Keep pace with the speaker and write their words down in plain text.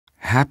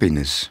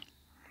Happiness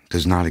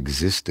does not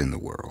exist in the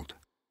world.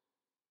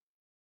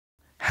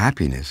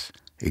 Happiness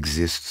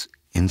exists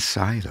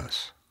inside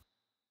us.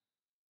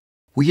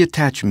 We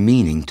attach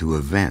meaning to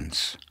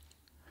events,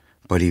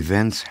 but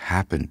events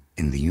happen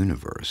in the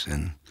universe,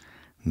 and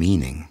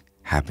meaning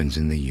happens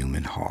in the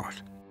human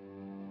heart.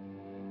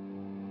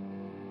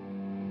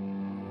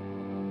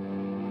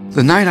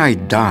 The night I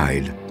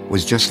died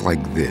was just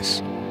like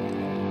this.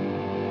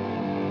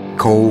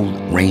 Cold,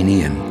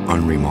 rainy, and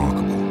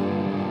unremarkable.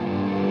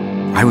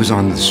 I was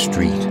on the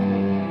street.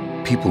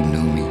 People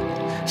knew me.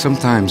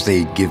 Sometimes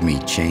they'd give me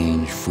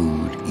change,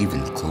 food,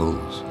 even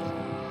clothes.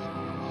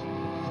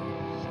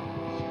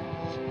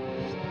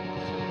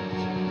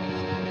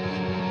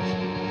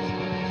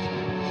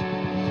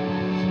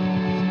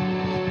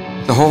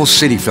 The whole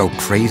city felt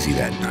crazy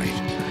that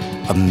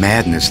night, a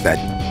madness that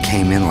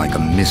came in like a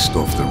mist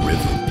off the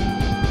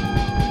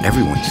river.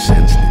 Everyone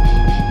sensed it.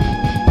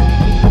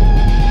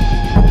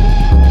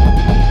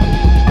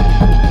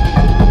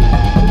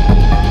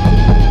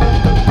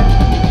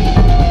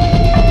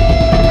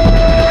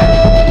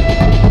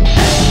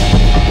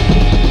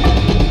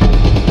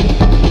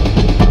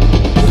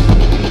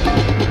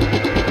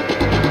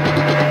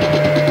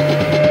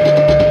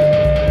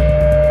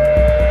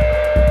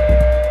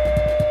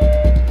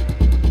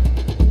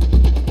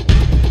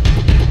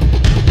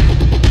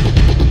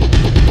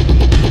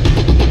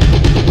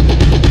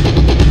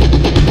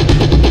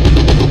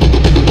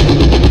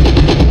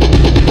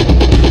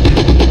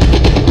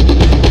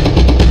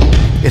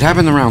 It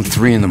happened around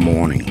 3 in the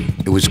morning.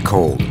 It was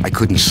cold. I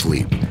couldn't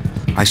sleep.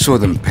 I saw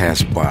them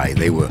pass by.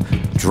 They were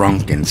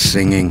drunk and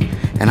singing,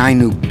 and I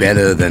knew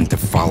better than to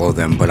follow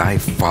them, but I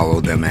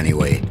followed them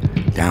anyway,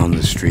 down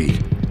the street.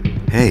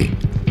 Hey,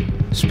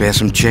 spare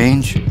some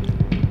change?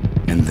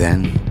 And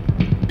then,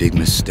 big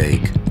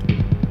mistake,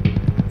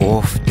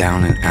 off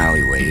down an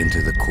alleyway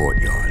into the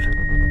courtyard.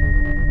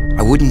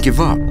 I wouldn't give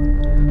up.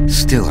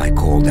 Still, I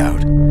called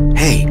out,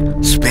 hey,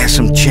 spare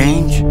some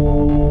change?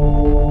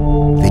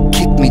 They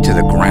kicked me to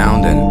the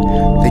ground and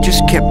they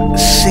just kept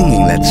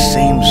singing that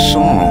same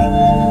song.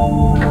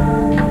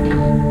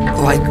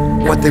 Like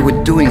what they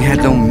were doing had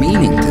no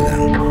meaning to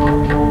them.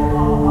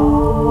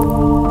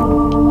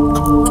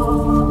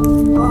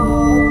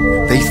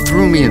 They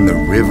threw me in the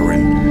river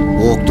and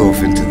walked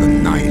off into the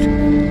night.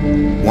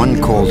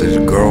 One called his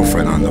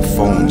girlfriend on the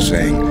phone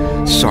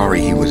saying,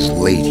 sorry he was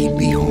late, he'd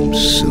be home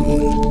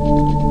soon.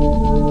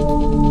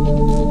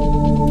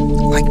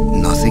 Like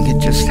nothing had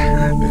just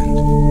happened.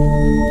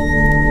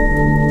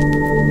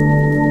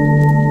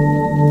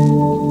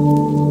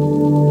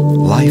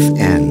 Life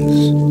ends.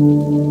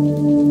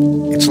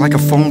 It's like a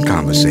phone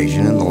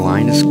conversation and the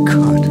line is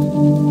cut.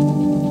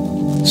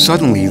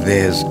 Suddenly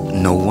there's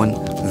no one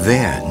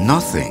there,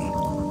 nothing.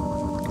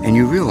 And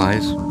you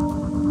realize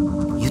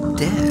you're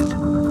dead.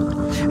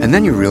 And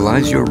then you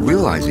realize you're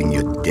realizing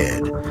you're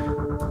dead.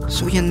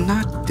 So you're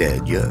not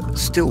dead, you're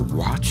still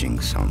watching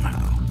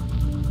somehow.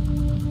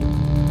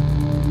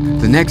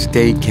 The next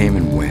day came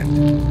and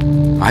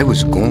went. I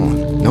was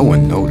gone, no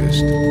one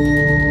noticed.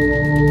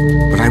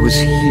 But I was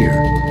here,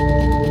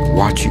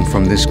 watching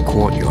from this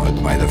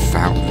courtyard by the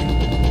fountain.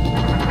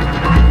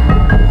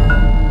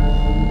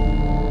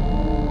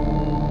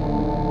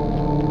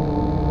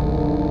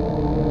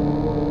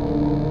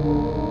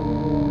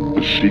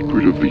 The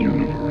secret of the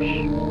universe.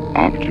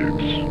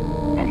 Objects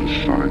are the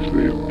size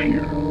they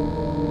appear.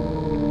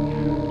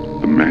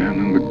 The man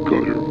in the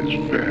gutter is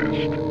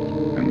vast,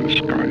 and the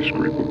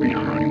skyscraper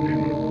behind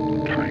him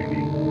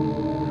tiny,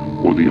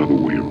 or the other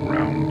way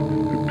around,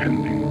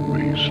 depending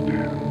where you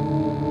stand.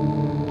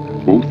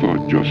 Both are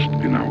just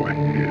in our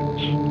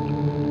heads,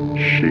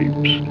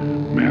 shapes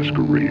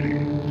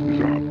masquerading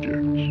as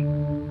objects.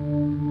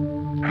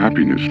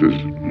 Happiness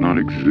does not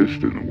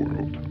exist in the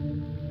world.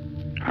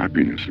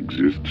 Happiness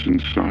exists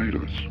inside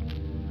us.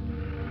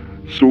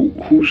 So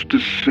who's to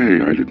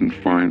say I didn't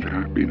find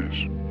happiness?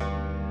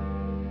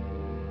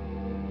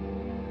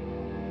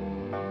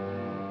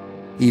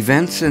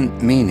 Events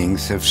and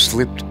meanings have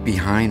slipped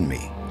behind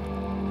me.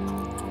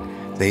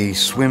 They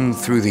swim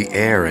through the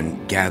air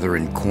and gather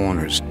in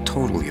corners,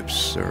 totally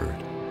absurd.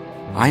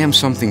 I am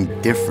something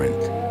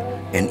different,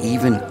 and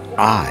even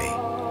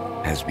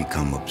I has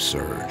become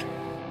absurd.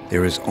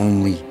 There is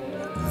only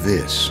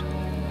this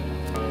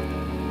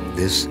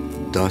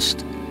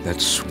dust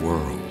that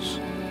swirls,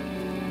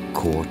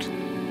 caught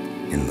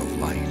in the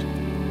light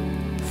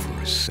for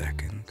a second.